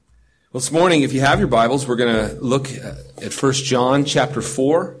Well, this morning, if you have your Bibles, we're going to look at 1 John chapter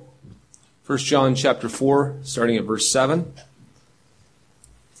 4. 1 John chapter 4, starting at verse 7.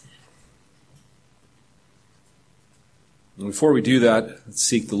 And before we do that, let's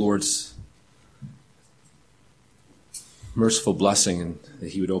seek the Lord's merciful blessing and that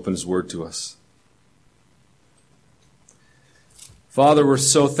He would open His Word to us. Father, we're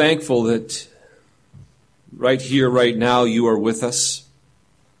so thankful that right here, right now, You are with us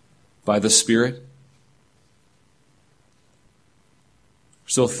by the Spirit. We're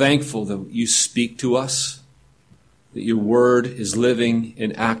so thankful that You speak to us, that Your Word is living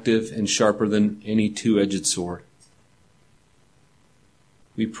and active and sharper than any two-edged sword.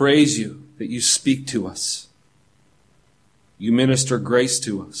 We praise You that You speak to us. You minister grace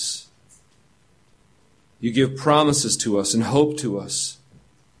to us. You give promises to us and hope to us.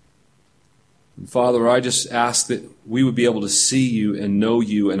 And Father, I just ask that we would be able to see You and know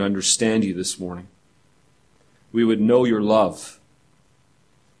You and understand You this morning. We would know Your love.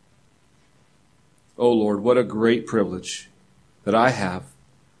 Oh Lord, what a great privilege that I have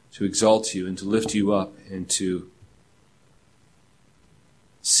to exalt You and to lift You up and to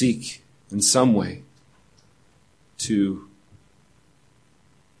seek in some way to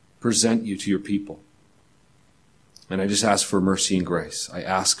present You to Your people. And I just ask for mercy and grace. I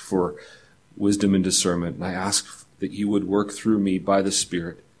ask for wisdom and discernment. And I ask that You would work through me by the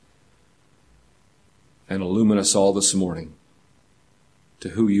Spirit and illumine us all this morning to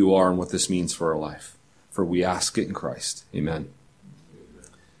who You are and what this means for our life. For we ask it in Christ. Amen.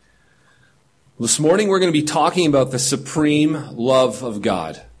 This morning we're going to be talking about the supreme love of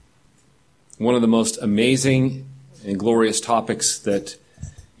God. One of the most amazing and glorious topics that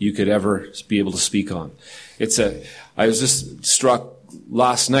you could ever be able to speak on. I was just struck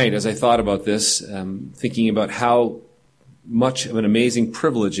last night as I thought about this, thinking about how much of an amazing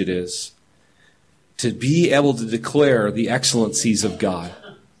privilege it is to be able to declare the excellencies of God,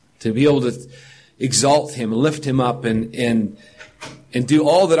 to be able to exalt Him and lift Him up and do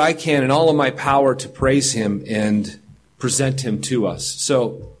all that I can in all of my power to praise Him and present Him to us.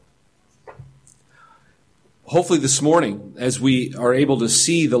 So hopefully this morning, as we are able to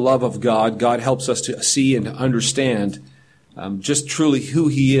see the love of God, God helps us to see and to understand just truly who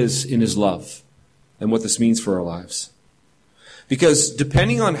He is in His love and what this means for our lives. Because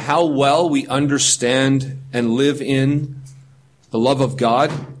depending on how well we understand and live in the love of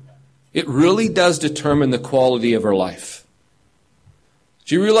God, it really does determine the quality of our life.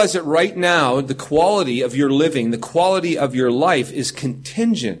 Do you realize that right now, the quality of your living, the quality of your life is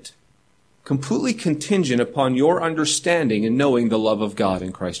completely contingent upon your understanding and knowing the love of God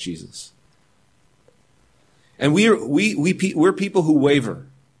in Christ Jesus. And we're people who waver.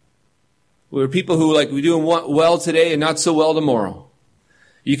 We're people who we're doing well today and not so well tomorrow.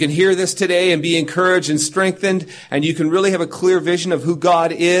 You can hear this today and be encouraged and strengthened, and you can really have a clear vision of who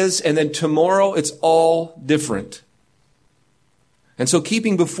God is, and then tomorrow it's all different. And so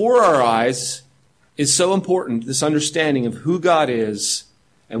keeping before our eyes is so important, this understanding of who God is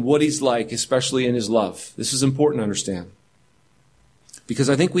and what He's like, especially in His love. This is important to understand. Because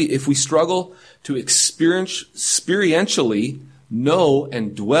I think if we struggle to experientially know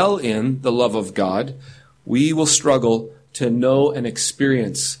and dwell in the love of God, we will struggle to know and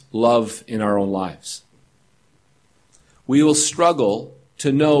experience love in our own lives. We will struggle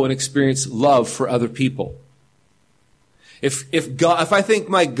to know and experience love for other people. If I think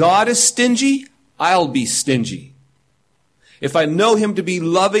my God is stingy, I'll be stingy. If I know Him to be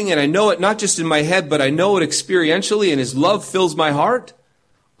loving, and I know it not just in my head, but I know it experientially, and His love fills my heart,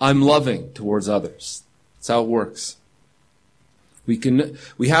 I'm loving towards others. That's how it works.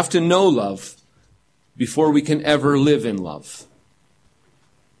 We have to know love before we can ever live in love.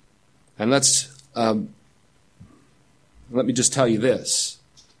 And let me just tell you this.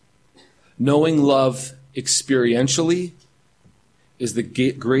 Knowing love experientially is the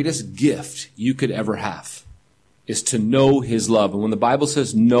greatest gift you could ever have, is to know His love. And when the Bible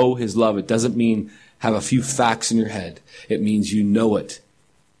says know His love, it doesn't mean have a few facts in your head. It means you know it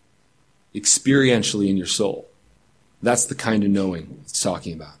experientially in your soul. That's the kind of knowing it's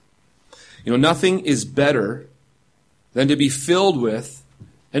talking about. Nothing is better than to be filled with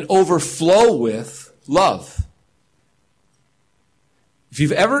and overflow with love. If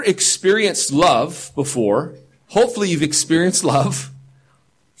you've ever experienced love before, hopefully you've experienced love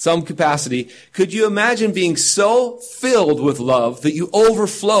some capacity. Could you imagine being so filled with love that you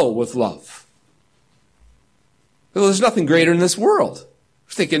overflow with love? Well, there's nothing greater in this world.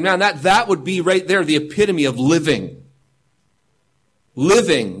 You're thinking, man, that would be right there, the epitome of living.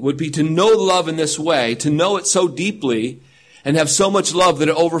 Living would be to know love in this way, to know it so deeply, and have so much love that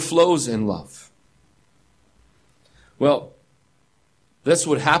it overflows in love. Well, that's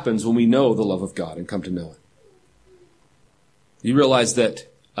what happens when we know the love of God and come to know it. You realize that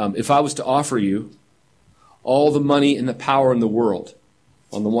if I was to offer you all the money and the power in the world,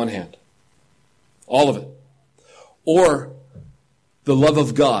 on the one hand, all of it, or the love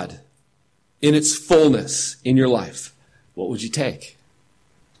of God in its fullness in your life, what would you take?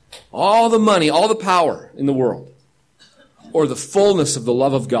 All the money, all the power in the world, or the fullness of the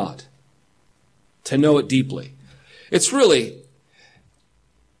love of God, to know it deeply. It's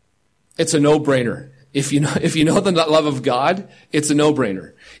a no-brainer. If you know the love of God, it's a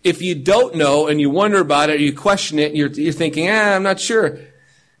no-brainer. If you don't know and you wonder about it, or you question it, and you're thinking, I'm not sure,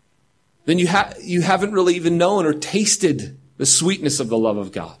 then you haven't really even known or tasted the sweetness of the love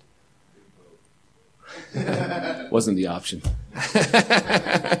of God. Wasn't the option.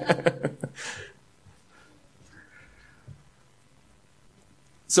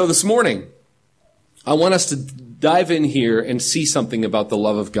 So this morning, I want us to dive in here and see something about the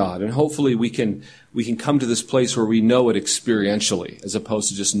love of God. And hopefully we can come to this place where we know it experientially as opposed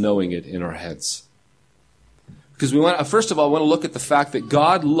to just knowing it in our heads. Because first of all, I want to look at the fact that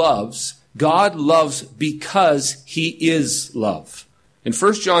God loves because he is love. In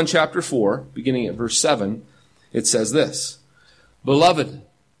 1 John chapter 4, beginning at verse 7, it says this, "Beloved,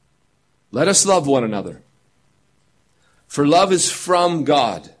 let us love one another. For love is from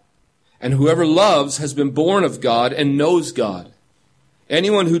God, and whoever loves has been born of God and knows God.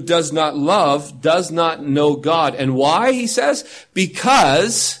 Anyone who does not love does not know God." And why, he says?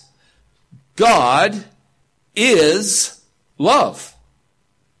 Because God is love.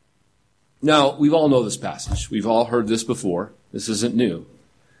 Now, we all know this passage. We've all heard this before. This isn't new.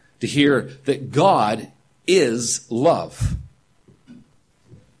 To hear that God is love.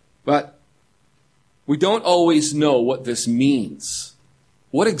 But we don't always know what this means.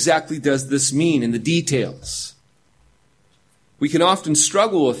 What exactly does this mean in the details? We can often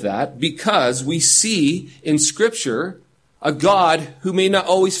struggle with that because we see in Scripture a God who may not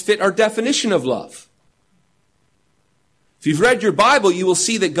always fit our definition of love. If you've read your Bible, you will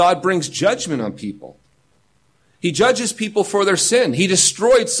see that God brings judgment on people. He judges people for their sin. He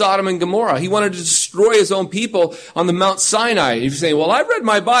destroyed Sodom and Gomorrah. He wanted to destroy his own people on the Mount Sinai. If you say, well, I've read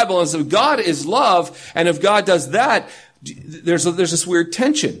my Bible and so God is love, and if God does that, there's this weird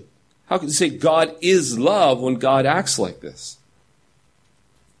tension. How can you say God is love when God acts like this?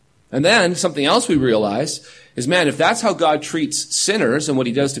 And then something else we realize is, man, if that's how God treats sinners and what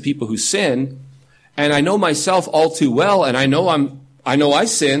he does to people who sin, and I know myself all too well, and I know I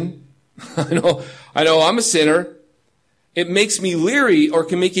sin, I know I'm a sinner, it makes me leery or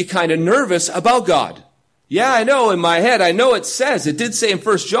can make you kind of nervous about God. Yeah, I know in my head, I know it did say in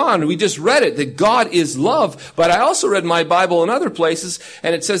 1 John, we just read it, that God is love, but I also read my Bible in other places,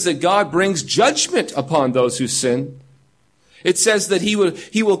 and it says that God brings judgment upon those who sin. It says that he will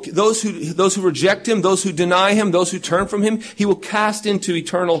those who reject him, those who deny him, those who turn from him, he will cast into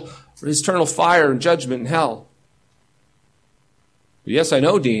eternal fire and judgment in hell. Yes, I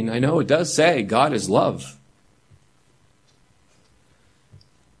know, Dean. I know it does say God is love.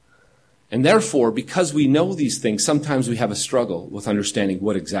 And therefore, because we know these things, sometimes we have a struggle with understanding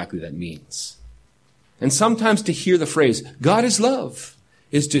what exactly that means. And sometimes to hear the phrase, God is love,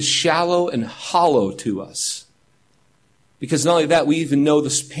 is just shallow and hollow to us. Because not only that, we even know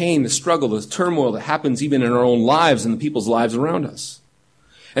this pain, the struggle, the turmoil that happens even in our own lives and the people's lives around us.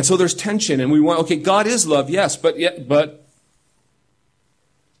 And so there's tension, and we want, okay, God is love, yes, but.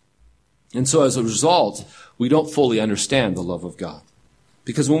 And so as a result, we don't fully understand the love of God.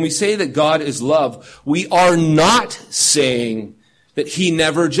 Because when we say that God is love, we are not saying that he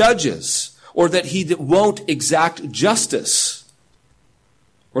never judges, or that he won't exact justice,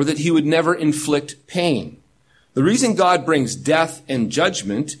 or that he would never inflict pain. The reason God brings death and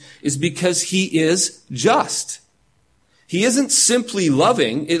judgment is because he is just. He isn't simply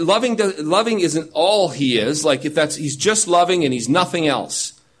loving. Loving isn't all he is. Like he's just loving and he's nothing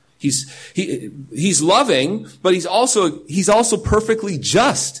else. He's loving, but he's also perfectly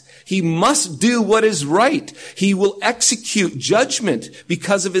just. He must do what is right. He will execute judgment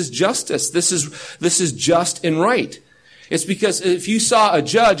because of his justice. This is just and right. It's because if you saw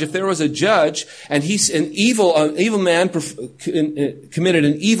if there was a judge and he's an evil man committed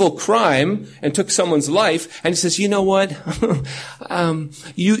an evil crime and took someone's life, and he says, you know what,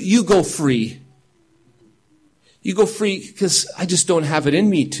 you go free. You go free because I just don't have it in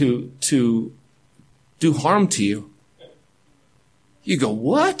me to do harm to you. You go,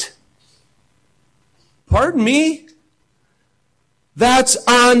 what? Pardon me? That's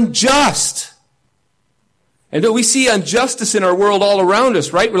unjust. And we see injustice in our world all around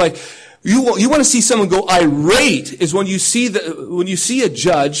us, right? We're like, you want to see someone go irate is when you see a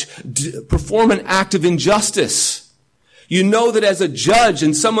judge perform an act of injustice. You know that as a judge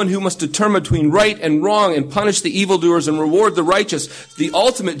and someone who must determine between right and wrong and punish the evildoers and reward the righteous, the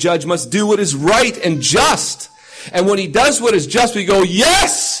ultimate judge must do what is right and just. And when he does what is just, we go,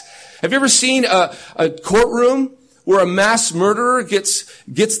 yes! Have you ever seen a courtroom where a mass murderer gets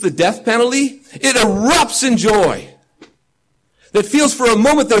the death penalty? It erupts in joy. That feels for a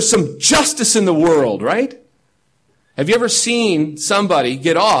moment there's some justice in the world, right? Have you ever seen somebody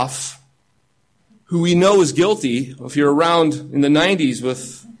get off who we know is guilty? If you're around in the 90s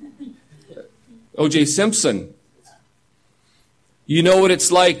with O.J. Simpson, you know what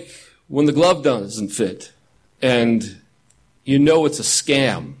it's like when the glove doesn't fit. And you know it's a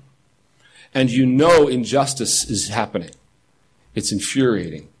scam. And you know injustice is happening. It's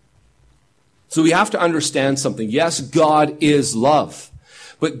infuriating. So we have to understand something. Yes, God is love.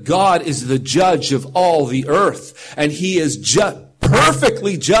 But God is the judge of all the earth. And he is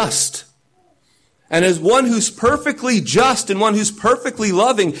perfectly just. And as one who's perfectly just and one who's perfectly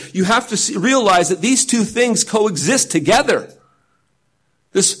loving, you have to realize that these two things coexist together.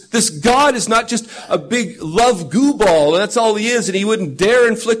 This God is not just a big love goo ball, and that's all he is, and he wouldn't dare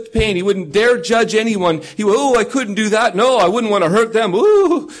inflict pain. He wouldn't dare judge anyone. He would, I couldn't do that. No, I wouldn't want to hurt them.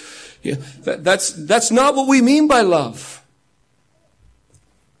 Ooh. Yeah, that's not what we mean by love.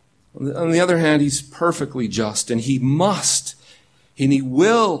 On the other hand, he's perfectly just, and he must, and he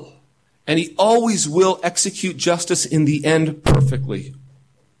will, and he always will execute justice in the end perfectly.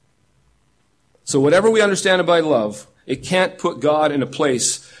 So whatever we understand by love, it can't put God in a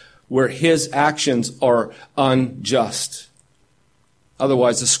place where his actions are unjust.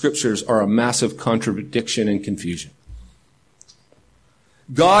 Otherwise, the scriptures are a massive contradiction and confusion.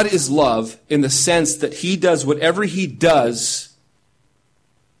 God is love in the sense that he does whatever he does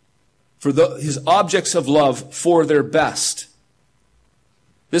for his objects of love for their best.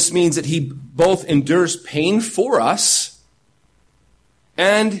 This means that he both endures pain for us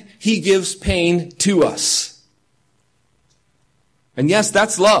and he gives pain to us. And yes,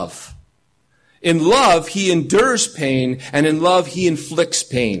 that's love. In love, he endures pain, and in love, he inflicts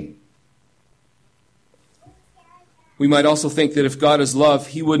pain. We might also think that if God is love,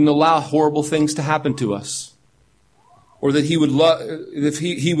 he wouldn't allow horrible things to happen to us. Or that he would love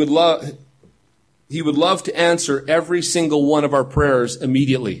to answer every single one of our prayers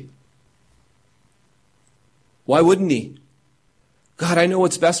immediately. Why wouldn't he? God, I know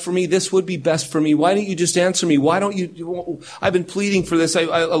what's best for me. This would be best for me. Why don't you just answer me? Why don't you? I've been pleading for this. I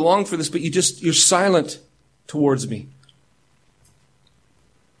long for this, but you're silent towards me.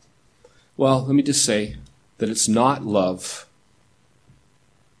 Well, let me just say that it's not love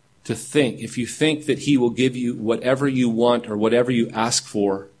to think. If you think that he will give you whatever you want or whatever you ask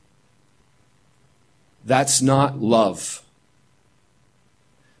for, that's not love.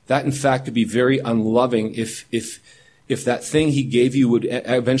 That, in fact, could be very unloving if that thing he gave you would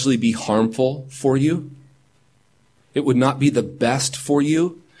eventually be harmful for you. It would not be the best for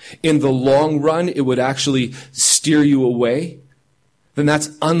you. In the long run, it would actually steer you away. Then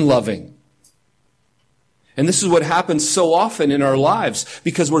that's unloving. And this is what happens so often in our lives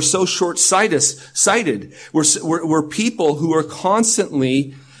because we're so short-sighted. We're people who are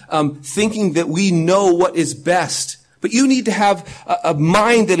constantly thinking that we know what is best. But you need to have a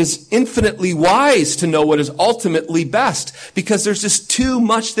mind that is infinitely wise to know what is ultimately best, because there's just too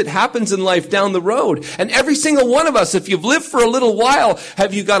much that happens in life down the road. And every single one of us, if you've lived for a little while,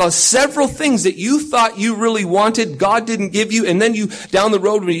 have you got several things that you thought you really wanted, God didn't give you, and then you, down the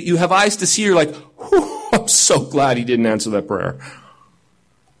road, when you have eyes to see, you're like, I'm so glad he didn't answer that prayer.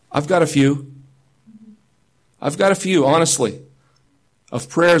 I've got a few, honestly, of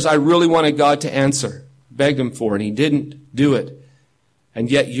prayers I really wanted God to answer. Begged him for, and he didn't do it.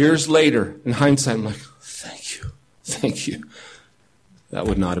 And yet years later, in hindsight, I'm like, thank you. That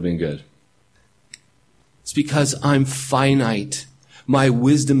would not have been good. It's because I'm finite. My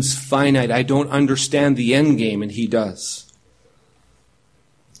wisdom's finite. I don't understand the end game, and he does.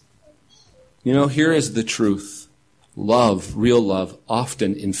 You know, here is the truth. Love, real love,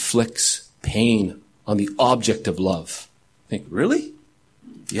 often inflicts pain on the object of love. Think, really?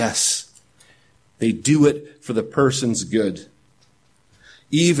 Yes. They do it for the person's good,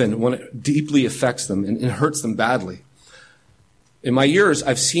 even when it deeply affects them and hurts them badly. In my years,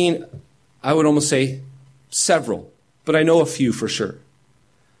 I've seen, I would almost say, several, but I know a few for sure.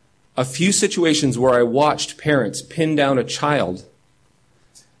 A few situations where I watched parents pin down a child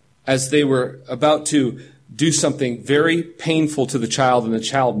as they were about to do something very painful to the child, and the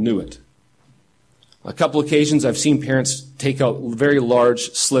child knew it. A couple occasions I've seen parents take out very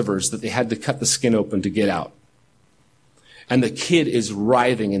large slivers that they had to cut the skin open to get out. And the kid is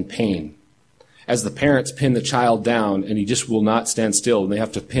writhing in pain as the parents pin the child down, and he just will not stand still, and they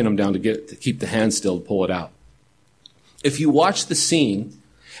have to pin him down to keep the hand still to pull it out. If you watch the scene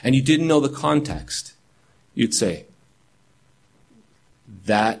and you didn't know the context, you'd say,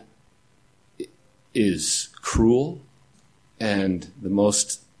 that is cruel and the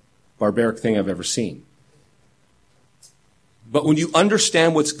most barbaric thing I've ever seen. But when you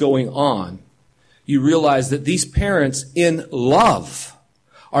understand what's going on, you realize that these parents in love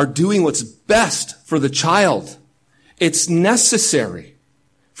are doing what's best for the child. It's necessary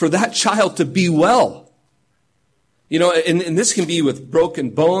for that child to be well. You know, and this can be with broken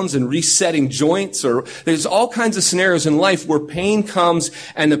bones and resetting joints, or there's all kinds of scenarios in life where pain comes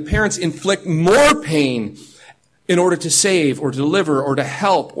and the parents inflict more pain in order to save or deliver or to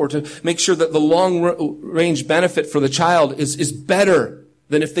help or to make sure that the long-range benefit for the child is better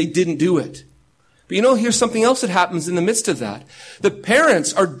than if they didn't do it. But you know, here's something else that happens in the midst of that. The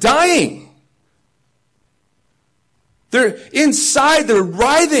parents are dying. They're inside, they're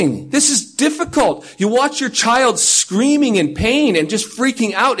writhing. This is difficult. You watch your child screaming in pain and just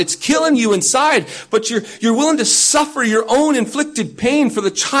freaking out. It's killing you inside, but you're willing to suffer your own inflicted pain for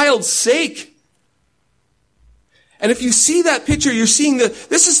the child's sake. And if you see that picture, you're seeing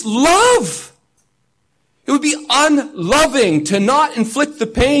this is love. It would be unloving to not inflict the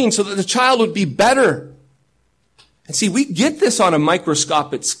pain so that the child would be better. And see, we get this on a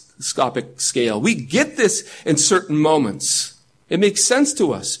microscopic scale. We get this in certain moments. It makes sense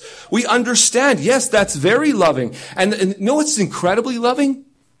to us. We understand, yes, that's very loving. And you know what's incredibly loving?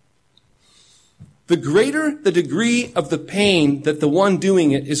 The greater the degree of the pain that the one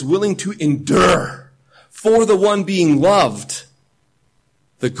doing it is willing to endure for the one being loved,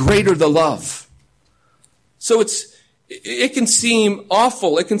 the greater the love. So it can seem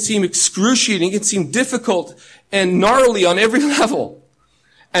awful, it can seem excruciating, it can seem difficult and gnarly on every level.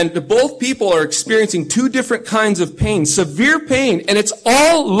 And both people are experiencing two different kinds of pain, severe pain, and it's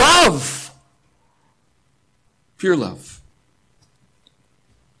all love. Pure love.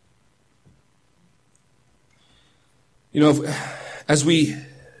 You know, as we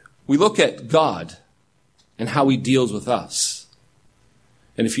look at God and how he deals with us,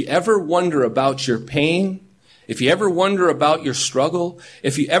 and if you ever wonder about your pain, if you ever wonder about your struggle,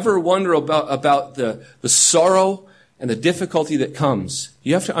 if you ever wonder about the sorrow and the difficulty that comes,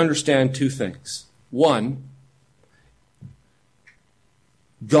 you have to understand two things. One,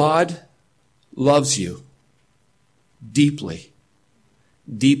 God loves you deeply,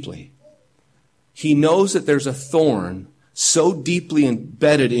 deeply. He knows that there's a thorn so deeply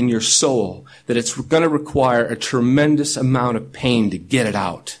embedded in your soul that it's going to require a tremendous amount of pain to get it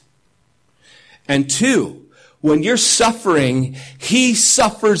out. And two, when you're suffering, he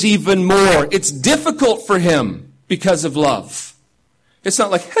suffers even more. It's difficult for him because of love. It's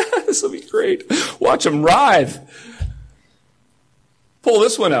not like, this will be great. Watch him writhe. Pull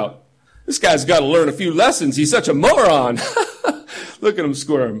this one out. This guy's got to learn a few lessons. He's such a moron. Look at him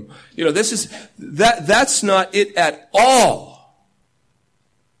squirm. You know, that's not it at all.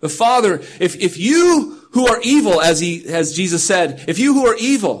 The Father, if you who are evil, as Jesus said, if you who are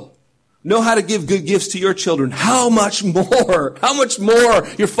evil know how to give good gifts to your children, how much more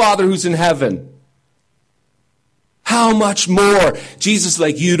your Father who's in heaven? How much more? Jesus,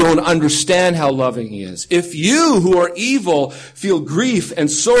 like, you don't understand how loving he is. If you who are evil feel grief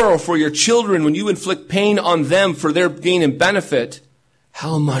and sorrow for your children when you inflict pain on them for their gain and benefit,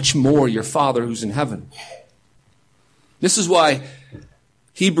 how much more your Father who's in heaven? This is why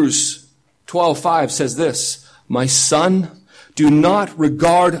Hebrews 12:5 says this, my son, do not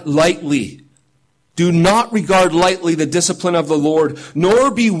regard lightly the discipline of the Lord,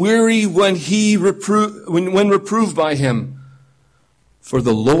 nor be weary when reproved by him. For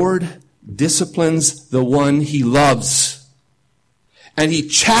the Lord disciplines the one he loves, and he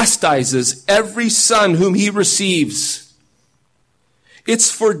chastises every son whom he receives. It's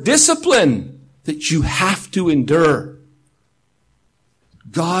for discipline that you have to endure.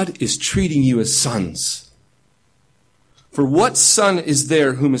 God is treating you as sons. For what son is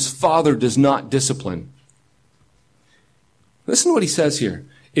there whom his father does not discipline? Listen to what he says here.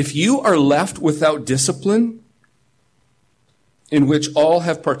 If you are left without discipline, in which all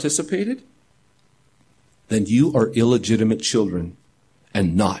have participated, then you are illegitimate children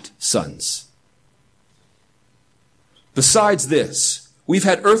and not sons. Besides this, we've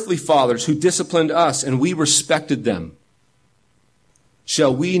had earthly fathers who disciplined us, and we respected them.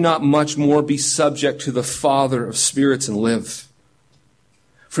 Shall we not much more be subject to the Father of spirits and live?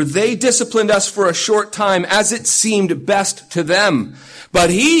 For they disciplined us for a short time as it seemed best to them. But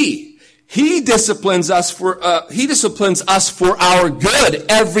he disciplines us for our good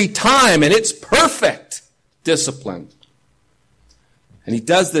every time. And it's perfect discipline. And he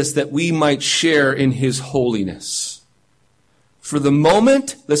does this that we might share in his holiness. For the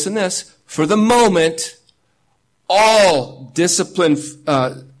moment, listen to this, for the moment, all discipline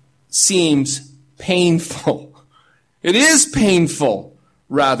seems painful. It is painful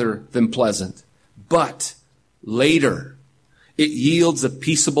rather than pleasant. But later, it yields a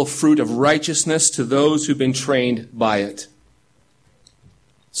peaceable fruit of righteousness to those who've been trained by it.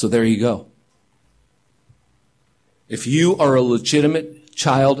 So there you go. If you are a legitimate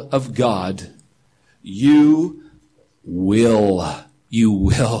child of God, you will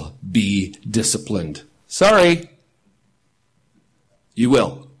be disciplined. Sorry. You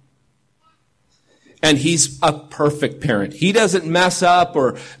will. And he's a perfect parent. He doesn't mess up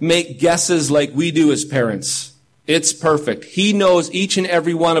or make guesses like we do as parents. It's perfect. He knows each and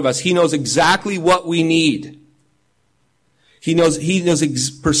every one of us. He knows exactly what we need. He knows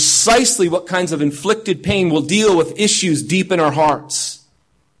precisely what kinds of inflicted pain will deal with issues deep in our hearts.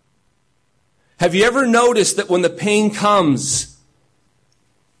 Have you ever noticed that when the pain comes,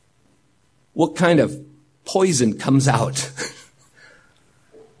 what kind of poison comes out?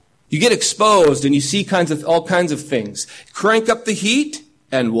 You get exposed and you see all kinds of things. Crank up the heat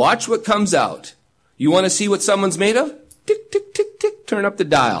and watch what comes out. You want to see what someone's made of? Tick, tick, tick, tick. Turn up the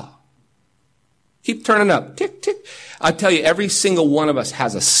dial. Keep turning up. Tick, tick. I tell you, every single one of us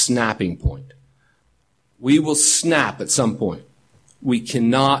has a snapping point. We will snap at some point. We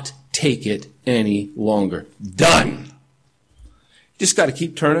cannot take it any longer. Done. You just got to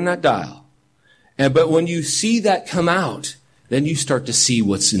keep turning that dial. But when you see that come out, then you start to see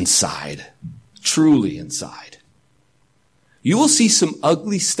what's inside, truly inside. You will see some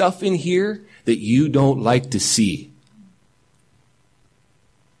ugly stuff in here that you don't like to see.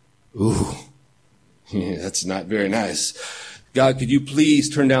 Ooh, yeah, that's not very nice. God, could you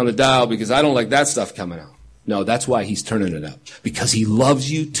please turn down the dial because I don't like that stuff coming out. No, that's why he's turning it up. Because he loves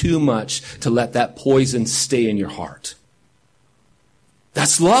you too much to let that poison stay in your heart.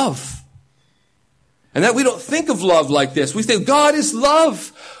 That's love. And that we don't think of love like this. We think God is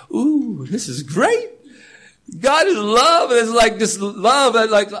love. Ooh, this is great. God is love. And it's like this love,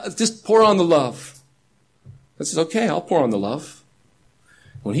 just pour on the love. I says, okay, I'll pour on the love.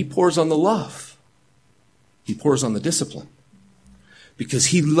 When he pours on the love, he pours on the discipline. Because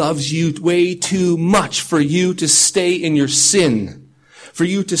he loves you way too much for you to stay in your sin. For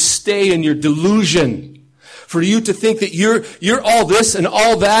you to stay in your delusion. For you to think that you're all this and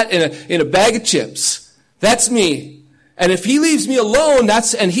all that in a bag of chips. That's me. And if he leaves me alone,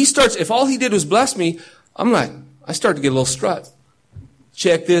 if all he did was bless me, I start to get a little strut.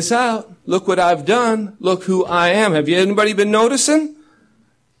 Check this out. Look what I've done. Look who I am. Have anybody been noticing?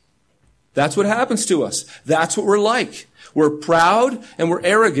 That's what happens to us. That's what we're like. We're proud and we're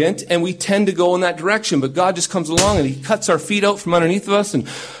arrogant and we tend to go in that direction. But God just comes along and he cuts our feet out from underneath of us and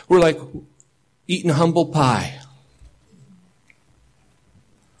we're like eating humble pie.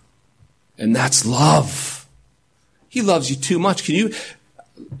 And that's love. He loves you too much.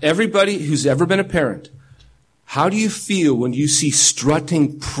 Everybody who's ever been a parent, how do you feel when you see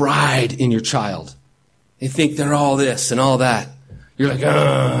strutting pride in your child? They think they're all this and all that. You're like,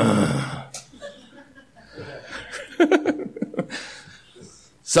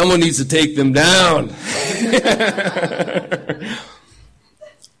 someone needs to take them down.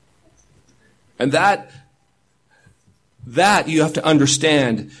 And that you have to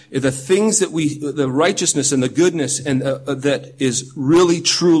understand, the things that the righteousness and the goodness and that is really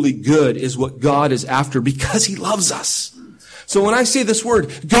truly good is what God is after because he loves us. So when I say this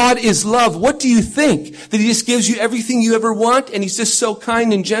word, God is love, what do you think? That he just gives you everything you ever want and he's just so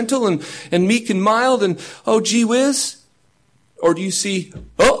kind and gentle and meek and mild and oh gee whiz? Or do you see,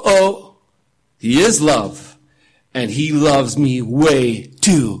 he is love and he loves me way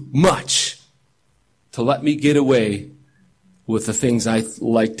too much to let me get away with the things I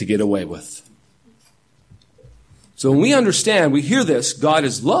like to get away with. So when we understand, we hear this, God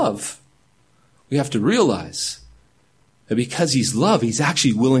is love, we have to realize that because he's love, he's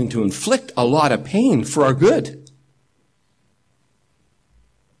actually willing to inflict a lot of pain for our good.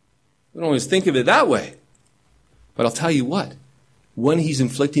 We don't always think of it that way. But I'll tell you what, when he's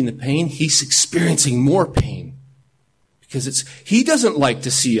inflicting the pain, he's experiencing more pain. Because he doesn't like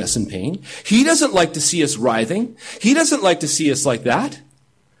to see us in pain. He doesn't like to see us writhing. He doesn't like to see us like that.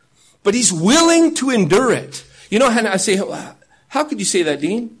 But he's willing to endure it. You know, I say, how could you say that,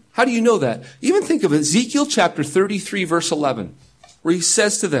 Dean? How do you know that? Even think of Ezekiel chapter 33, verse 11. where he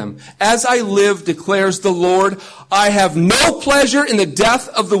says to them, "As I live, declares the Lord, I have no pleasure in the death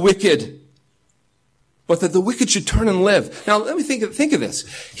of the wicked, but that the wicked should turn and live." Now, let me think of this.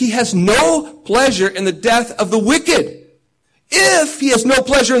 He has no pleasure in the death of the wicked. If he has no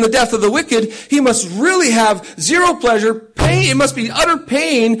pleasure in the death of the wicked, he must really have zero pleasure, pain. It must be utter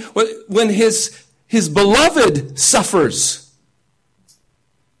pain when his beloved suffers.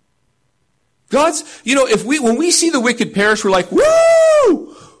 God's, when we see the wicked perish, we're like,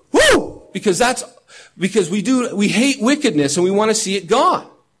 woo! Woo! Because we hate wickedness and we want to see it gone.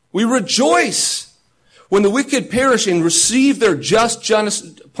 We rejoice when the wicked perish and receive their just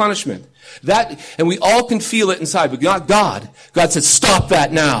punishment. And we all can feel it inside, but not God. God said, stop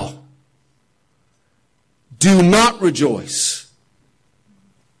that now. Do not rejoice.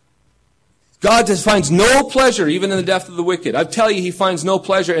 God finds no pleasure even in the death of the wicked. I tell you, he finds no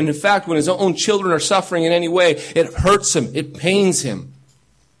pleasure. And in fact, when his own children are suffering in any way, it hurts him. It pains him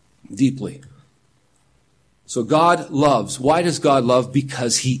deeply. So God loves. Why does God love?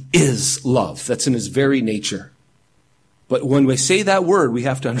 Because he is love. That's in his very nature. But when we say that word, we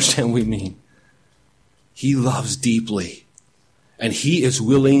have to understand what we mean. He loves deeply. And he is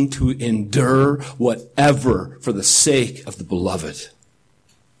willing to endure whatever for the sake of the beloved.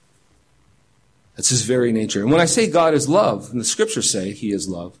 That's his very nature. And when I say God is love, and the scriptures say he is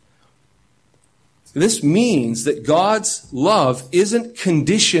love, this means that God's love isn't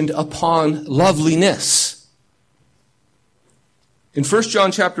conditioned upon loveliness. In 1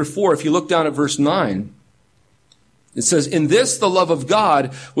 John chapter 4, if you look down at verse 9, it says, "In this the love of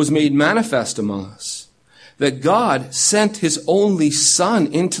God was made manifest among us, that God sent his only Son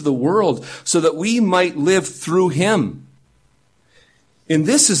into the world so that we might live through him." And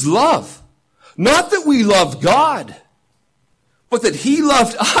this is love. Not that we love God, but that he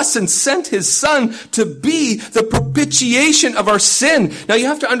loved us and sent his Son to be the propitiation of our sin. Now you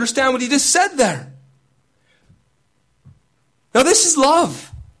have to understand what he just said there. Now this is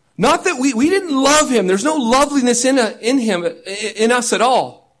love. Not that we didn't love him. There's no loveliness in him, in us at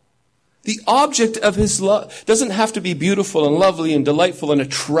all. The object of his love doesn't have to be beautiful and lovely and delightful and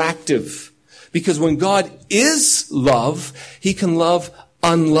attractive. Because when God is love, he can love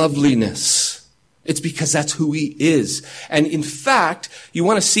unloveliness. It's because that's who he is. And in fact, you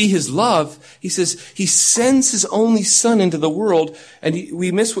want to see his love, he says he sends his only Son into the world, and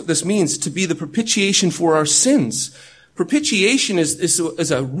we miss what this means, to be the propitiation for our sins. Propitiation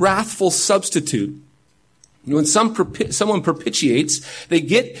is a wrathful substitute. When someone propitiates, they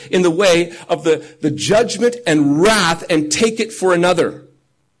get in the way of the judgment and wrath and take it for another.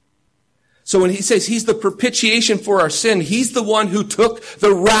 So when he says he's the propitiation for our sin, he's the one who took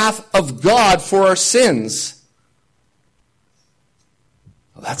the wrath of God for our sins.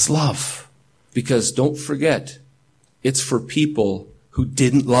 Well, that's love. Because don't forget, it's for people who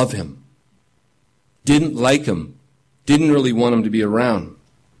didn't love him, didn't like him, didn't really want him to be around.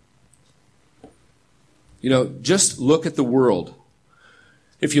 Just look at the world.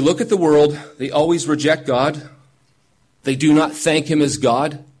 If you look at the world, they always reject God. They do not thank him as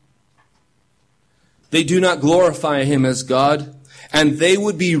God. They do not glorify him as God. And they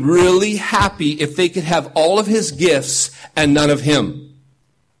would be really happy if they could have all of his gifts and none of him.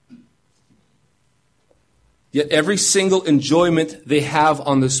 Yet every single enjoyment they have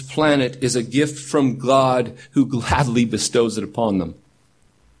on this planet is a gift from God who gladly bestows it upon them.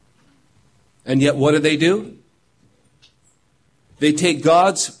 And yet what do? They take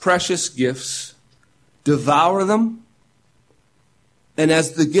God's precious gifts, devour them, and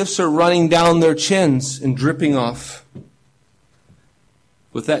as the gifts are running down their chins and dripping off,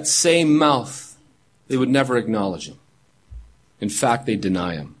 with that same mouth, they would never acknowledge him. In fact, they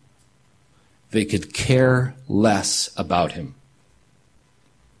deny him. They could care less about him.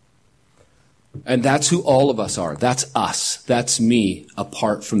 And that's who all of us are. That's us. That's me,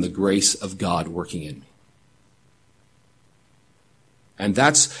 apart from the grace of God working in me. And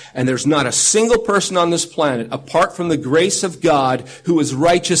there's not a single person on this planet, apart from the grace of God, who is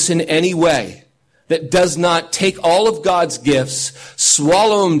righteous in any way, that does not take all of God's gifts,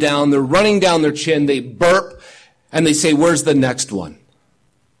 swallow them down, they're running down their chin, they burp, and they say, where's the next one?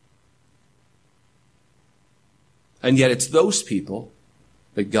 And yet it's those people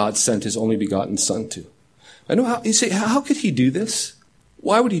that God sent his only begotten Son to. I know how you say, how could he do this?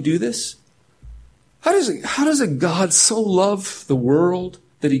 Why would he do this? How does a God so love the world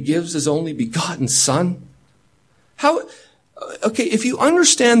that he gives his only begotten Son? If you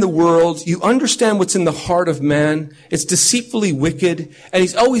understand the world, you understand what's in the heart of man. It's deceitfully wicked, and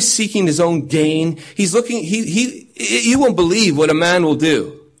he's always seeking his own gain. He's looking, you won't believe what a man will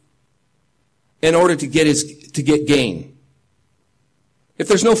do in order to get gain. if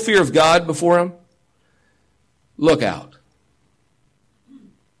there's no fear of God before him, look out.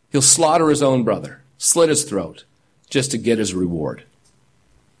 He'll slaughter his own brother, slit his throat, just to get his reward.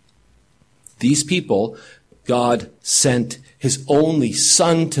 These people, God sent his only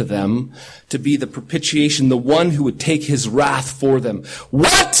Son to them to be the propitiation, the one who would take his wrath for them.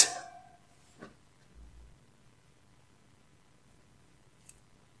 What?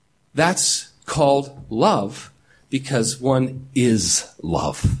 That's called love because one is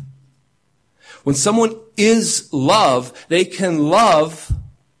love. When someone is love, they can love,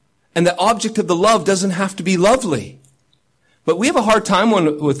 and the object of the love doesn't have to be lovely. But we have a hard time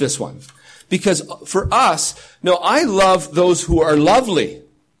with this one. Because for us, no, I love those who are lovely.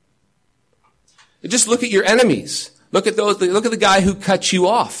 Just look at your enemies. Look at the guy who cut you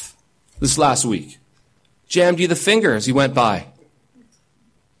off this last week. Jammed you the finger as he went by.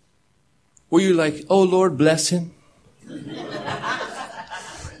 Were you like, oh Lord, bless him?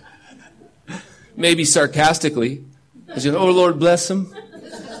 Maybe sarcastically. Oh Lord, bless him.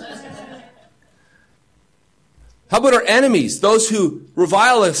 How about our enemies, those who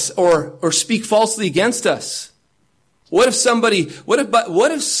revile us or speak falsely against us? What if somebody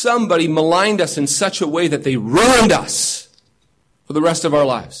maligned us in such a way that they ruined us for the rest of our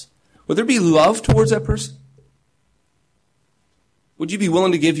lives? Would there be love towards that person? Would you be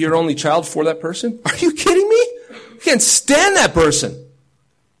willing to give your only child for that person? Are you kidding me? I can't stand that person.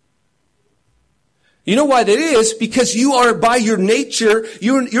 You know why that is? Because you are, by your nature,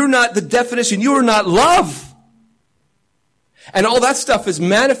 you're not the definition. You are not love. And all that stuff is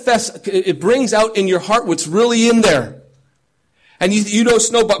manifest. It brings out in your heart what's really in there. And you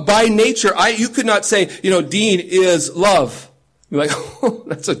don't know, but by nature, you could not say, Dean is love. You're like, oh,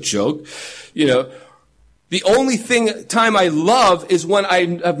 that's a joke. The only time I love is when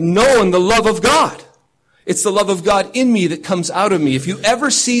I have known the love of God. It's the love of God in me that comes out of me. If you ever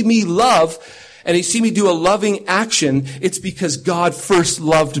see me love, and you see me do a loving action, it's because God first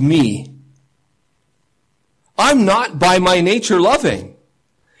loved me. I'm not by my nature loving.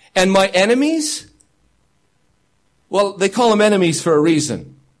 And my enemies, well, they call them enemies for a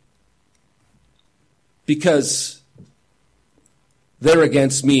reason. Because they're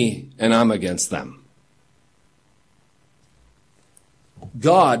against me and I'm against them.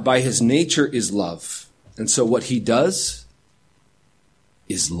 God, by his nature, is love. And so what he does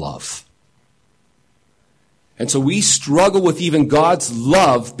is love. And so we struggle with even God's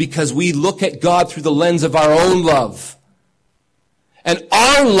love because we look at God through the lens of our own love. And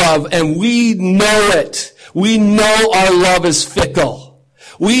our love, and we know it. We know our love is fickle.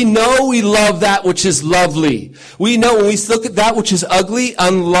 We know we love that which is lovely. We know when we look at that which is ugly,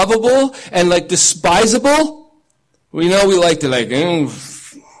 unlovable, and like despisable, we know we like to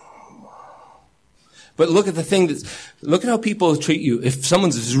But look at the thing look at how people treat you. If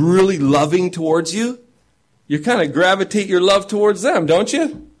someone's really loving towards you, you kind of gravitate your love towards them, don't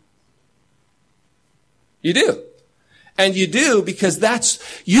you? You do. And you do because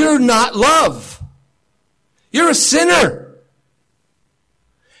you're not love. You're a sinner.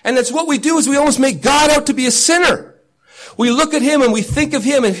 And that's what we do is we almost make God out to be a sinner. We look at him and we think of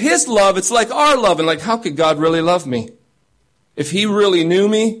him and his love. It's like our love. And like, how could God really love me? If he really knew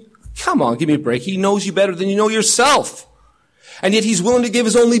me, come on, give me a break. He knows you better than you know yourself. And yet he's willing to give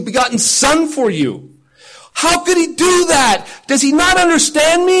his only begotten Son for you. How could he do that? Does he not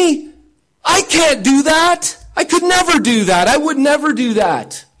understand me? I can't do that. I could never do that. I would never do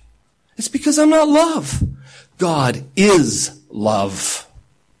that. It's because I'm not love. God is love.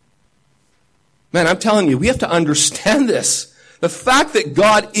 Man, I'm telling you, we have to understand this. The fact that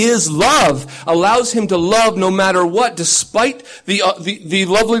God is love allows him to love no matter what, despite the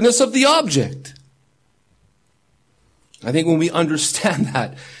loveliness of the object. I think when we understand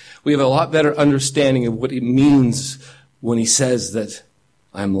that, we have a lot better understanding of what it means when he says that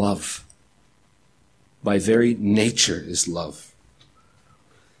I'm love. By very nature is love.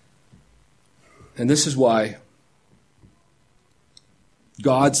 And this is why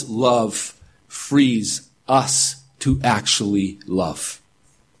God's love frees us to actually love.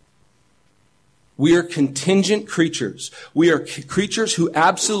 We are contingent creatures. We are creatures who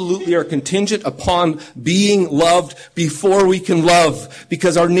absolutely are contingent upon being loved before we can love,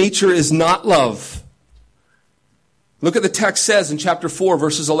 because our nature is not love. Look at the text says in chapter 4,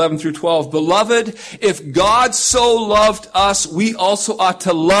 verses 11 through 12. Beloved, if God so loved us, we also ought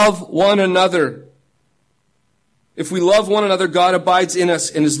to love one another. If we love one another, God abides in us,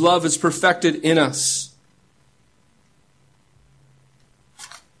 and his love is perfected in us.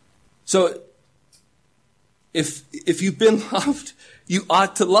 So, if you've been loved, you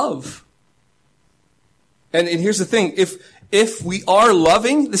ought to love. And here's the thing, if we are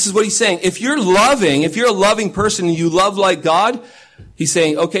loving, this is what he's saying. If you're a loving person and you love like God, he's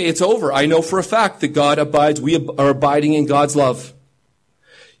saying, okay, it's over. I know for a fact that we are abiding in God's love.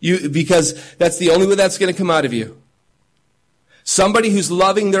 Because that's the only way that's going to come out of you. Somebody who's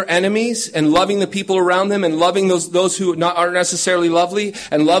loving their enemies and loving the people around them and loving those who aren't necessarily lovely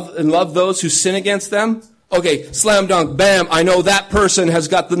and love those who sin against them. Okay, slam dunk, bam, I know that person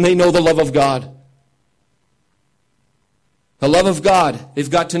they know the love of God. The love of God, they've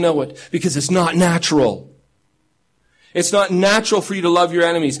got to know it because it's not natural. It's not natural for you to love your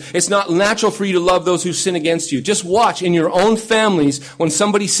enemies. It's not natural for you to love those who sin against you. Just watch in your own families when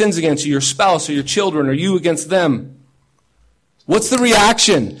somebody sins against you, your spouse or your children or you against them. What's the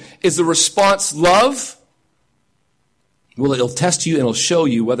reaction? Is the response love? Well, it'll test you and it'll show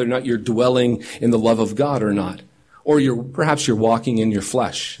you whether or not you're dwelling in the love of God or not. Or perhaps you're walking in your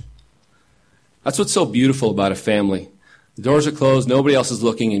flesh. That's what's so beautiful about a family. The doors are closed, nobody else is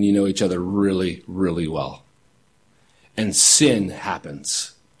looking, and you know each other really, really well. And sin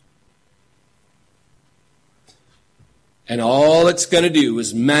happens. And all it's going to do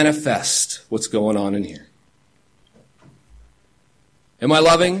is manifest what's going on in here. Am I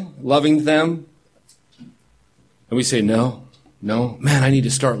loving them? And we say, no. Man, I need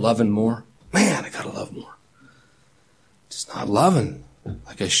to start loving more. Man, I got to love more. Just not loving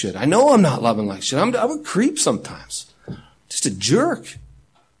like I should. I know I'm not loving like I should. I'm a creep sometimes. Just a jerk.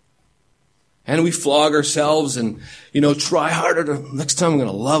 And we flog ourselves and, try harder. Next time I'm going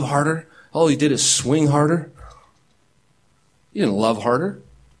to love harder. All he did is swing harder. You didn't love harder.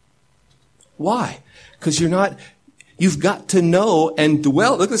 Why? Because you've got to know and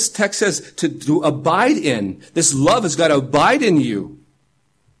dwell. Look, this text says to abide in. This love has got to abide in you.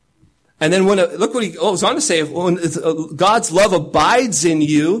 And then look what he goes on to say. When God's love abides in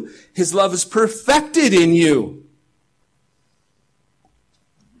you, his love is perfected in you.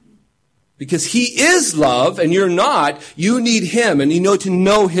 Because he is love and you're not, you need him and to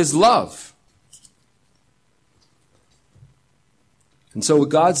know his love. And so what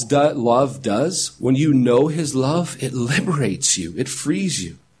God's love does, when you know his love, it liberates you. It frees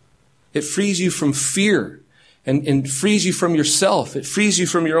you. It frees you from fear and frees you from yourself. It frees you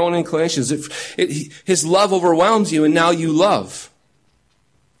from your own inclinations. His love overwhelms you and now you love.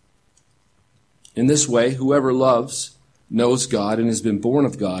 In this way, whoever loves knows God and has been born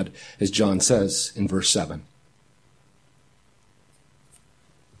of God, as John says in verse 7.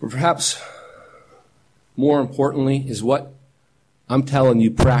 But perhaps more importantly is what I'm telling you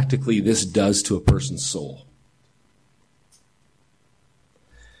practically this does to a person's soul.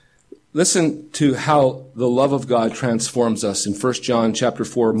 Listen to how the love of God transforms us in 1 John chapter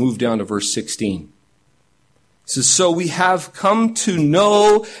 4, move down to verse 16. It says, so we have come to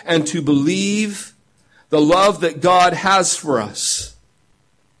know and to believe the love that God has for us.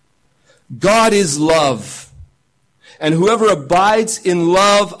 God is love. And whoever abides in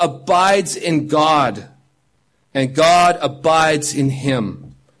love abides in God. And God abides in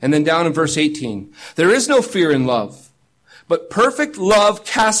him. And then down in verse 18. There is no fear in love. But perfect love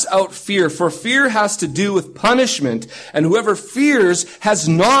casts out fear. For fear has to do with punishment. And whoever fears has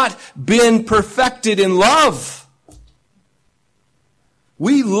not been perfected in love.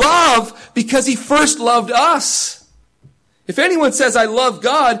 We love because he first loved us. If anyone says, I love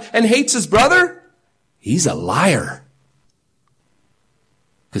God and hates his brother, he's a liar.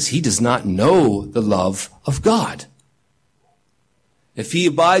 Because he does not know the love of God. If he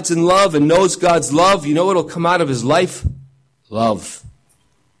abides in love and knows God's love, you know what will come out of his life? Love.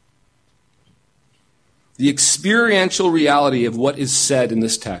 The experiential reality of what is said in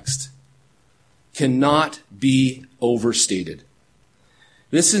this text cannot be overstated.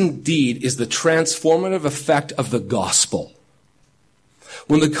 This indeed is the transformative effect of the gospel.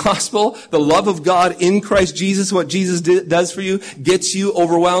 When the gospel, the love of God in Christ Jesus, what Jesus does for you, gets you,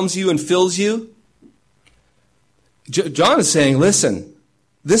 overwhelms you, and fills you. John is saying, listen,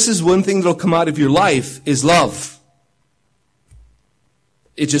 this is one thing that will come out of your life is love.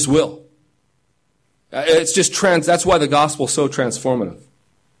 It just will. It's just that's why the gospel is so transformative.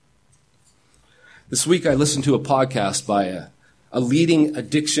 This week I listened to a podcast by a leading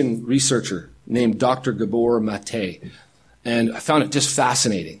addiction researcher named Dr. Gabor Mate. And I found it just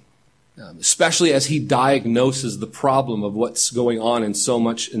fascinating, especially as he diagnoses the problem of what's going on in so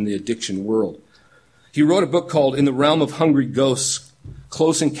much in the addiction world. He wrote a book called In the Realm of Hungry Ghosts,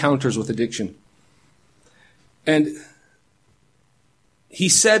 Close Encounters with Addiction. And he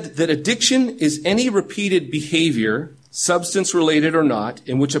said that addiction is any repeated behavior, substance-related or not,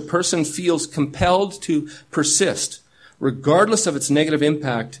 in which a person feels compelled to persist, regardless of its negative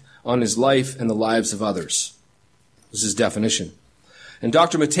impact on his life and the lives of others. This is his definition. And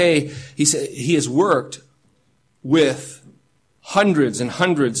Dr. Mattei, he said he has worked with hundreds and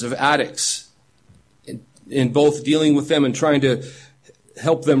hundreds of addicts in both dealing with them and trying to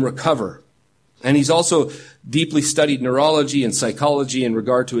help them recover. And he's also deeply studied neurology and psychology in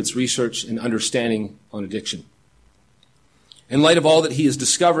regard to its research and understanding on addiction. In light of all that he has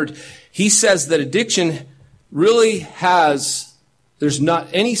discovered, he says that addiction really there's not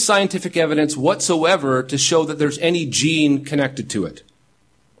any scientific evidence whatsoever to show that there's any gene connected to it.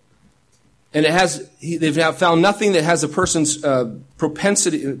 And they've now found nothing that has a person's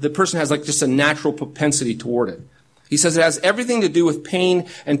propensity, the person has like just a natural propensity toward it. He says it has everything to do with pain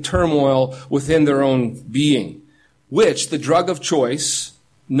and turmoil within their own being, which the drug of choice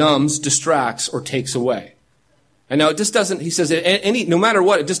numbs, distracts, or takes away. And now it just doesn't, he says, no matter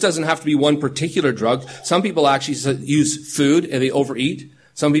what, it just doesn't have to be one particular drug. Some people actually use food and they overeat.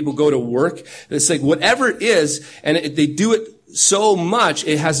 Some people go to work. It's like whatever it is, and they do it so much,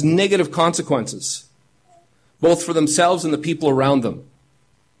 it has negative consequences, both for themselves and the people around them.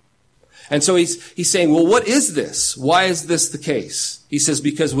 And so he's saying, well, what is this? Why is this the case? He says,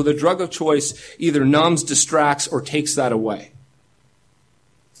 because with a drug of choice, either numbs, distracts, or takes that away.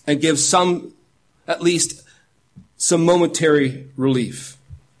 And gives at least some momentary relief.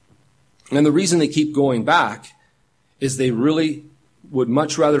 And the reason they keep going back is they really would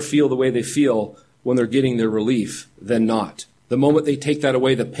much rather feel the way they feel when they're getting their relief than not. The moment they take that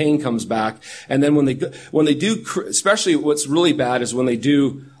away, the pain comes back. And then when they do, especially what's really bad is when they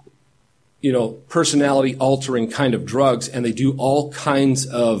do, personality altering kind of drugs and they do all kinds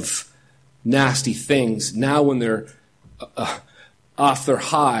of nasty things. Now when they're off their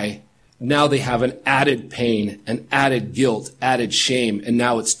high, now they have an added pain, an added guilt, added shame, and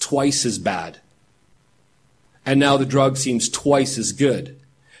now it's twice as bad. And now the drug seems twice as good.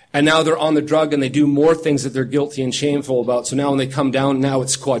 And now they're on the drug and they do more things that they're guilty and shameful about. So now when they come down, now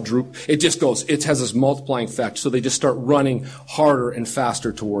it's quadruple. It just goes, it has this multiplying effect. So they just start running harder and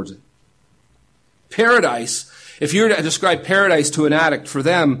faster towards it. Paradise, if you were to describe paradise to an addict, for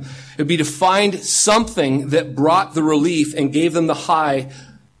them, it would be to find something that brought the relief and gave them the high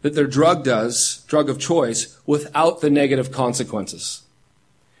that their drug does, drug of choice, without the negative consequences.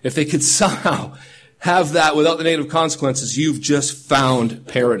 If they could somehow have that without the negative consequences, you've just found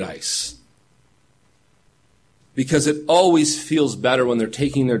paradise. Because it always feels better when they're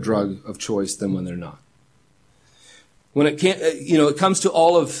taking their drug of choice than when they're not. When it comes to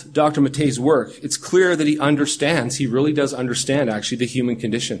all of Dr. Mattei's work, it's clear that he really does understand actually the human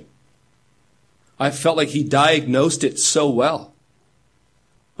condition. I felt like he diagnosed it so well.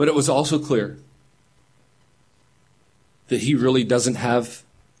 But it was also clear that he really doesn't have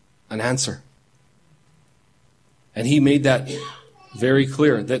an answer. And he made that very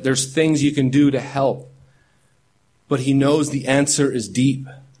clear, that there's things you can do to help. But he knows the answer is deep.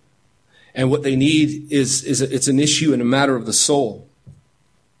 And what they need is it's an issue and a matter of the soul.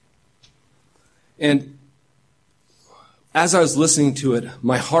 And as I was listening to it,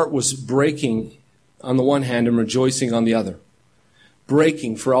 my heart was breaking on the one hand and rejoicing on the other.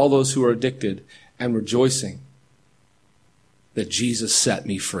 Breaking for all those who are addicted and rejoicing that Jesus set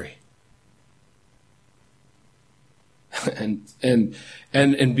me free. And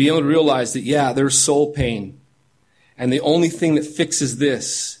be able to realize that, there's soul pain. And the only thing that fixes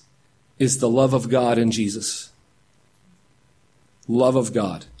this is the love of God in Jesus. Love of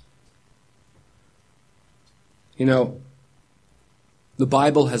God. The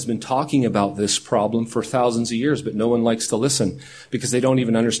Bible has been talking about this problem for thousands of years, but no one likes to listen because they don't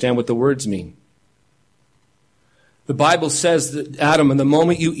even understand what the words mean. The Bible says that, Adam, in the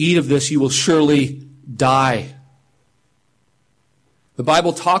moment you eat of this, you will surely die. The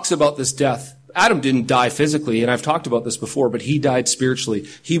Bible talks about this death. Adam didn't die physically, and I've talked about this before, but he died spiritually.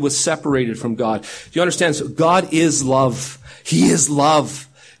 He was separated from God. Do you understand? So God is love. He is love.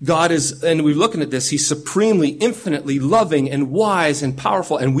 God is, and we're looking at this, he's supremely, infinitely loving and wise and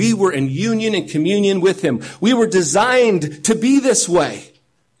powerful, and we were in union and communion with him. We were designed to be this way.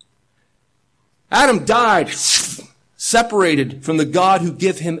 Adam died, separated from the God who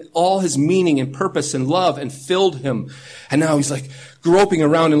gave him all his meaning and purpose and love and filled him. And now he's like groping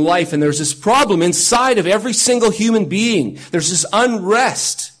around in life, and there's this problem inside of every single human being. There's this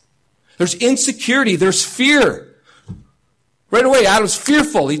unrest. There's insecurity. There's fear. Right away, Adam's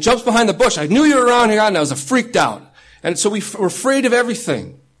fearful. He jumps behind the bush. I knew you were around here, and I was freaked out. And so we're afraid of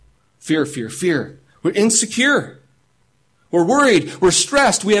everything. Fear, fear, fear. We're insecure. We're worried. We're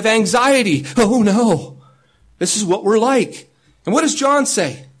stressed. We have anxiety. Oh no. This is what we're like. And what does John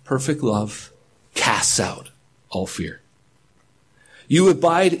say? Perfect love casts out all fear. You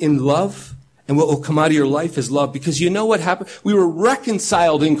abide in love, And what will come out of your life is love. Because you know what happened? We were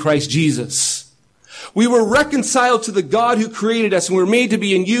reconciled in Christ Jesus. We were reconciled to the God who created us, and we're made to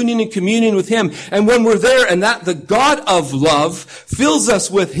be in union and communion with Him. And when we're there, and that the God of love fills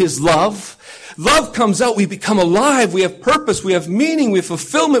us with His love, love comes out, we become alive, we have purpose, we have meaning, we have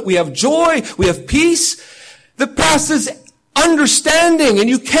fulfillment, we have joy, we have peace that passes understanding, and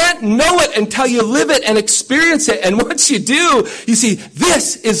you can't know it until you live it and experience it. And once you do, you see,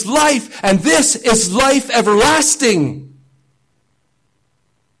 this is life, and this is life everlasting.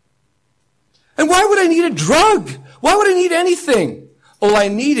 And why would I need a drug? Why would I need anything? Oh, I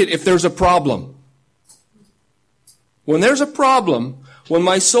need it if there's a problem. When there's a problem, when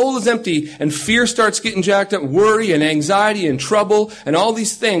my soul is empty and fear starts getting jacked up, worry and anxiety and trouble and all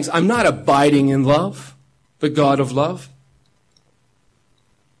these things, I'm not abiding in love, the God of love.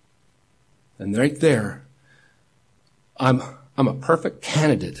 And right there, I'm a perfect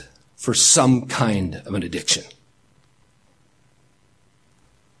candidate for some kind of an addiction.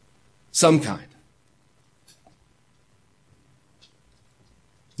 Some kind.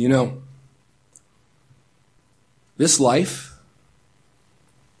 You know, this life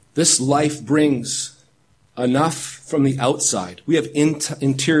brings enough from the outside. We have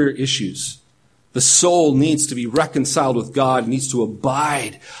interior issues. The soul needs to be reconciled with God, needs to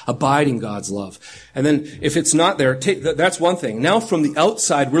abide in God's love. And then if it's not there, that's one thing. Now from the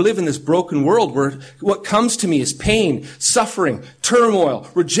outside, we're living in this broken world where what comes to me is pain, suffering, turmoil,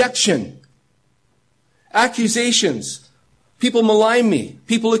 rejection, accusations. People malign me.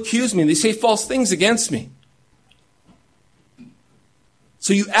 People accuse me. They say false things against me.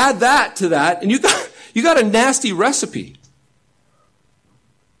 So you add that to that, and you got a nasty recipe.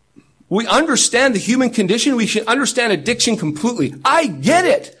 We understand the human condition. We should understand addiction completely. I get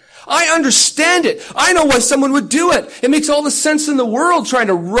it. I understand it. I know why someone would do it. It makes all the sense in the world trying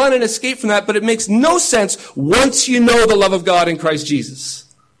to run and escape from that, but it makes no sense once you know the love of God in Christ Jesus.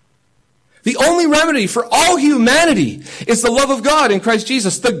 The only remedy for all humanity is the love of God in Christ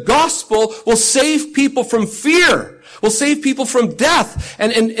Jesus. The gospel will save people from fear, will save people from death,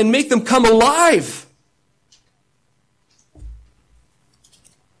 and make them come alive.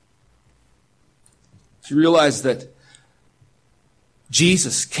 You realize that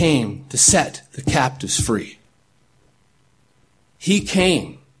Jesus came to set the captives free. He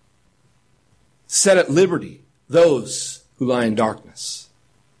came to set at liberty those who lie in darkness.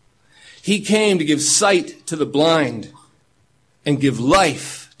 He came to give sight to the blind and give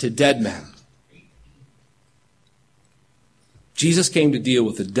life to dead men. Jesus came to deal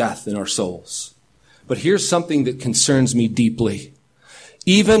with the death in our souls. But here's something that concerns me deeply.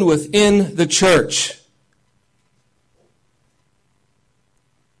 Even within the church,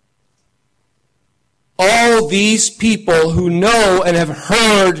 all these people who know and have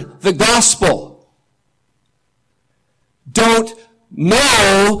heard the gospel don't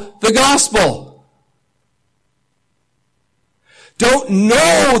know the gospel. Don't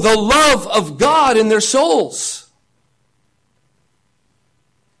know the love of God in their souls.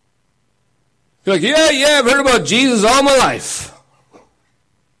 You're like, yeah, I've heard about Jesus all my life.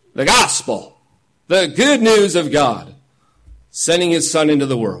 The gospel. The good news of God. Sending His Son into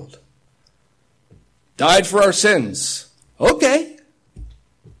the world. Died for our sins. Okay.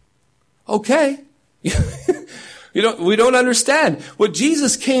 We don't understand. What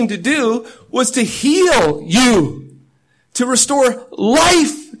Jesus came to do was to heal you, to restore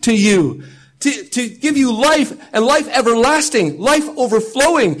life to you, to give you life and life everlasting, life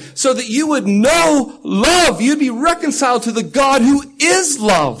overflowing, so that you would know love. You'd be reconciled to the God who is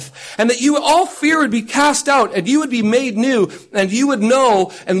love, and that all fear would be cast out, and you would be made new, and you would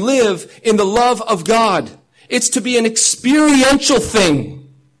know and live in the love of God. It's to be an experiential thing.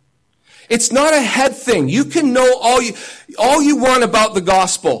 It's not a head thing. You can know all you want about the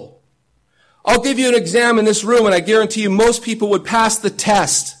gospel. I'll give you an exam in this room, and I guarantee you most people would pass the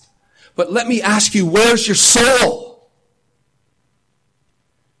test. But let me ask you, where's your soul?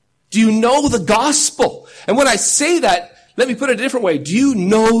 Do you know the gospel? And when I say that, let me put it a different way. Do you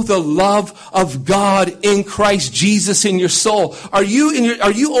know the love of God in Christ Jesus in your soul? Are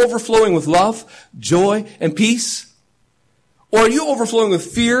you overflowing with love, joy, and peace? Or are you overflowing with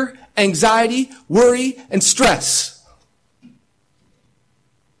fear, anxiety, worry, and stress?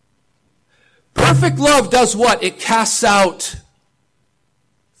 Perfect love does what? It casts out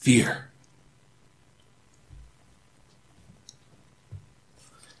fear.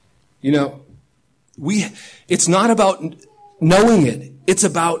 You know, it's not about knowing it. It's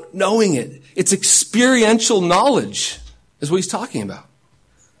about knowing it. It's experiential knowledge is what he's talking about.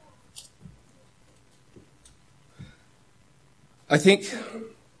 I think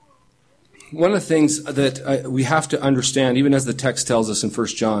one of the things that we have to understand, even as the text tells us in 1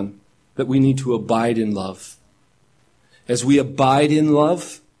 John, that we need to abide in love. As we abide in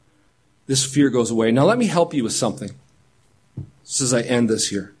love, this fear goes away. Now let me help you with something, just as I end this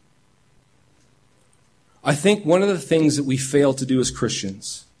here. I think one of the things that we fail to do as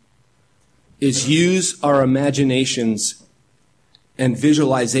Christians is use our imaginations and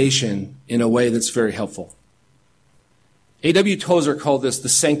visualization in a way that's very helpful. A.W. Tozer called this the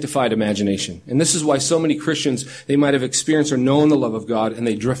sanctified imagination. And this is why so many Christians, they might have experienced or known the love of God and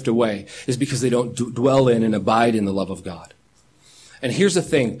they drift away, is because they don't dwell in and abide in the love of God. And here's the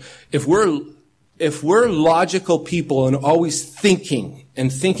thing. If we're logical people and always thinking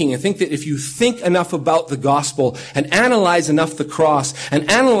and think that if you think enough about the gospel and analyze enough the cross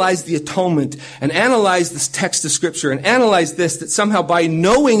and analyze the atonement and analyze this text of scripture and analyze this, that somehow by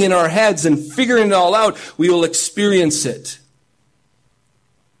knowing in our heads and figuring it all out, we will experience it.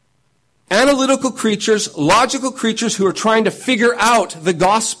 Analytical creatures, logical creatures who are trying to figure out the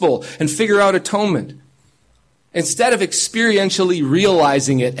gospel and figure out atonement, instead of experientially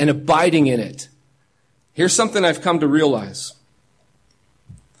realizing it and abiding in it. Here's something I've come to realize.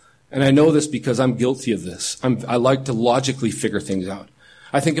 And I know this because I'm guilty of this. I like to logically figure things out.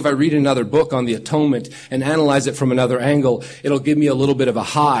 I think if I read another book on the atonement and analyze it from another angle, it'll give me a little bit of a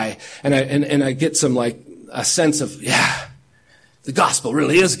high. And I get some a sense of, yeah, the gospel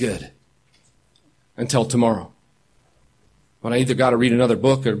really is good. Until tomorrow. When I either got to read another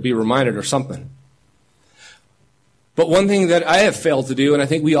book or be reminded or something. But one thing that I have failed to do, and I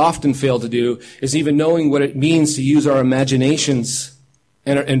think we often fail to do, is even knowing what it means to use our imaginations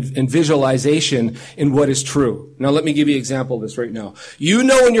and visualization in what is true. Now let me give you an example of this right now. You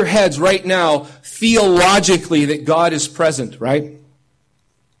know in your heads right now, theologically, that God is present, right?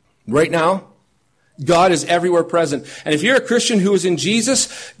 Right now, God is everywhere present. And if you're a Christian who is in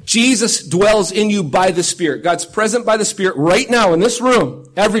Jesus, Jesus dwells in you by the Spirit. God's present by the Spirit right now in this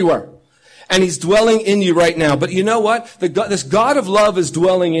room, everywhere. And He's dwelling in you right now. But you know what? This God of love is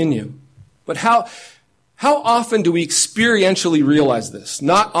dwelling in you. But how often do we experientially realize this?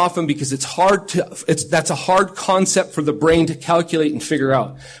 Not often, because that's a hard concept for the brain to calculate and figure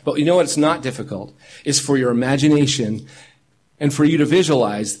out. But you know what? It's not difficult. It's for your imagination and for you to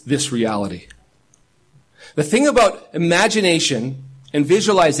visualize this reality. The thing about imagination and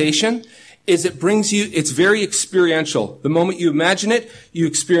visualization is it's very experiential. The moment you imagine it, you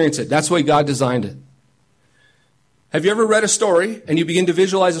experience it. That's why God designed it. Have you ever read a story and you begin to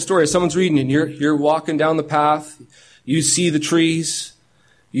visualize a story as someone's reading it and you're walking down the path, you see the trees,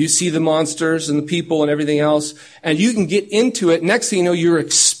 you see the monsters and the people and everything else, and you can get into it. Next thing you know, you're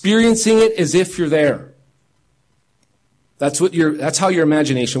experiencing it as if you're there. That's how your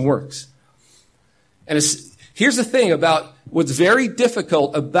imagination works. And here's the thing about what's very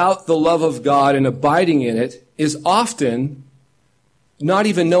difficult about the love of God and abiding in it is often not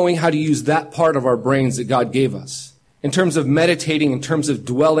even knowing how to use that part of our brains that God gave us. In terms of meditating, in terms of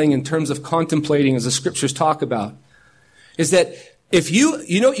dwelling, in terms of contemplating, as the scriptures talk about, is that if you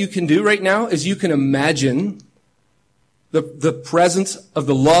know what you can do right now is you can imagine the presence of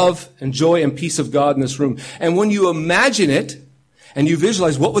the love and joy and peace of God in this room. And when you imagine it, and you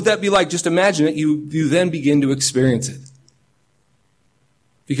visualize, what would that be like? Just imagine it. You then begin to experience it.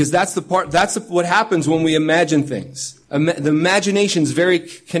 Because that's what happens when we imagine things. The imagination is very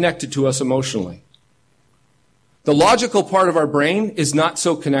connected to us emotionally. The logical part of our brain is not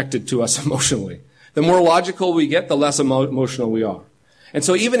so connected to us emotionally. The more logical we get, the less emotional we are. And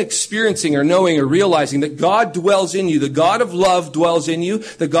so even experiencing or knowing or realizing that God dwells in you, the God of love dwells in you,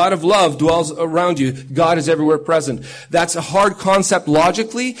 the God of love dwells around you, God is everywhere present. That's a hard concept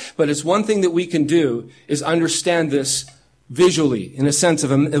logically, but it's one thing that we can do is understand this visually, in a sense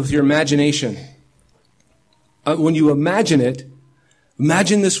of your imagination. When you imagine it,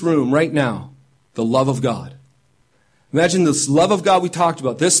 imagine this room right now, the love of God. Imagine this love of God we talked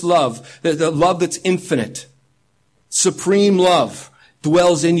about, this love, the love that's infinite, supreme love,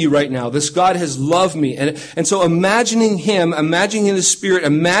 dwells in you right now. This God has loved me. And so imagining Him, imagining His Spirit,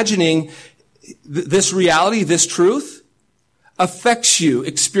 imagining this reality, this truth, affects you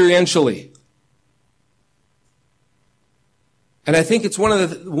experientially. And I think it's one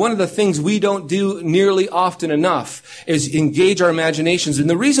of the things we don't do nearly often enough is engage our imaginations. And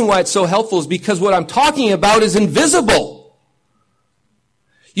the reason why it's so helpful is because what I'm talking about is invisible.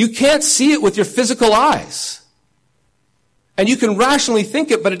 You can't see it with your physical eyes. And you can rationally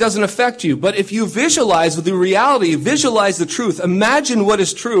think it, but it doesn't affect you. But if you visualize the reality, visualize the truth, imagine what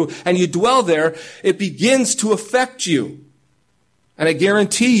is true, and you dwell there, it begins to affect you. And I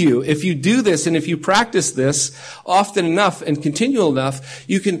guarantee you, if you do this and if you practice this often enough and continual enough,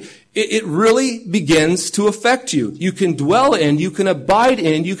 it really begins to affect you. You can dwell in, you can abide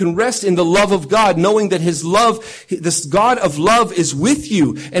in, you can rest in the love of God, knowing that His love, this God of love is with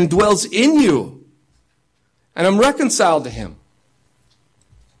you and dwells in you. And I'm reconciled to Him.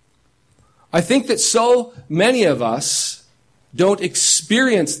 I think that so many of us don't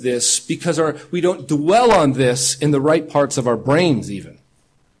experience this because we don't dwell on this in the right parts of our brains even.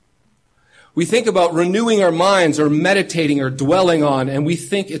 We think about renewing our minds or meditating or dwelling on, and we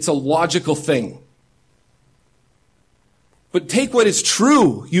think it's a logical thing. But take what is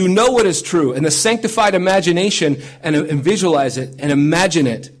true. You know what is true. And the sanctified imagination and visualize it and imagine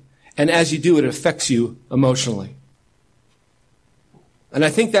it. And as you do, it affects you emotionally. And I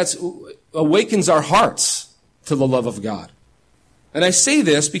think that awakens our hearts to the love of God. And I say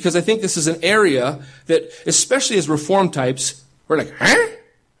this because I think this is an area that, especially as Reformed types, we're like, huh?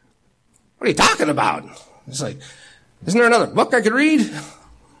 What are you talking about? It's like, isn't there another book I could read?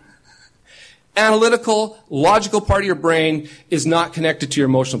 Analytical, logical part of your brain is not connected to your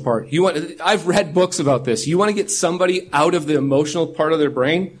emotional part. I've read books about this. You want to get somebody out of the emotional part of their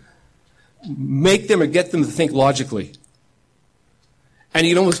brain? Make them or get them to think logically. And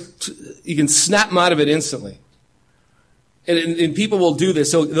you can snap them out of it instantly. And people will do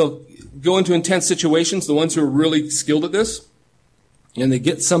this. So they'll go into intense situations, the ones who are really skilled at this, and they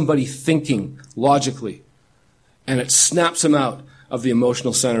get somebody thinking logically, and it snaps them out of the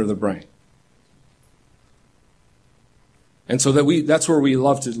emotional center of the brain. And so that's where we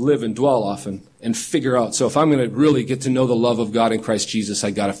love to live and dwell often and figure out. So if I'm going to really get to know the love of God in Christ Jesus, I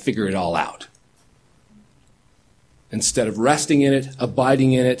got to figure it all out. Instead of resting in it,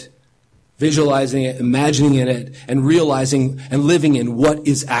 abiding in it, visualizing it, imagining in it, and realizing and living in what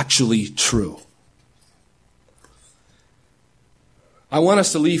is actually true. I want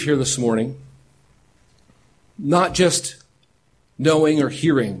us to leave here this morning, not just knowing or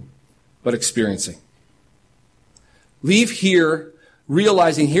hearing, but experiencing. Leave here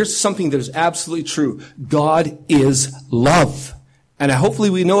realizing here's something that is absolutely true. God is love. And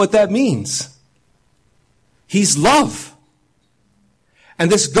hopefully we know what that means. He's love.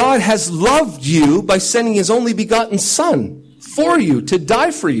 And this God has loved you by sending His only begotten Son for you, to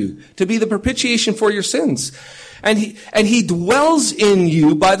die for you, to be the propitiation for your sins. And He dwells in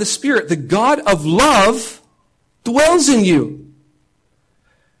you by the Spirit. The God of love dwells in you.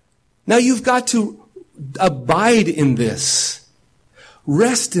 Now you've got to abide in this.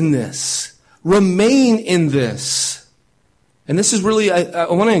 Rest in this. Remain in this. And this is really, I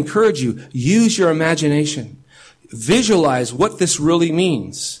want to encourage you, use your imagination. Visualize what this really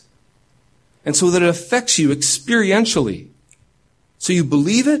means. And so that it affects you experientially. So you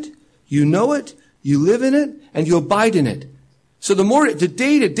believe it, you know it, you live in it, and you abide in it. So the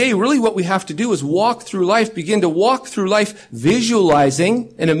day to day, really what we have to do is begin to walk through life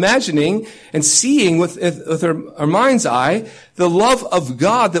visualizing and imagining and seeing with our mind's eye the love of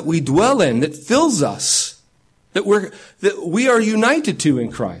God that we dwell in, that fills us, that we are united to in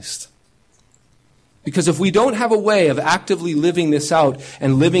Christ. Because if we don't have a way of actively living this out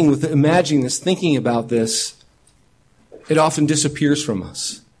and living with imagining this, thinking about this, it often disappears from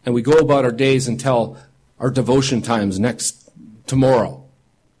us. And we go about our days until our devotion times tomorrow.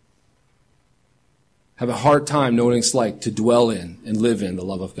 Have a hard time knowing what it's like to dwell in and live in the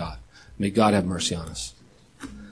love of God. May God have mercy on us.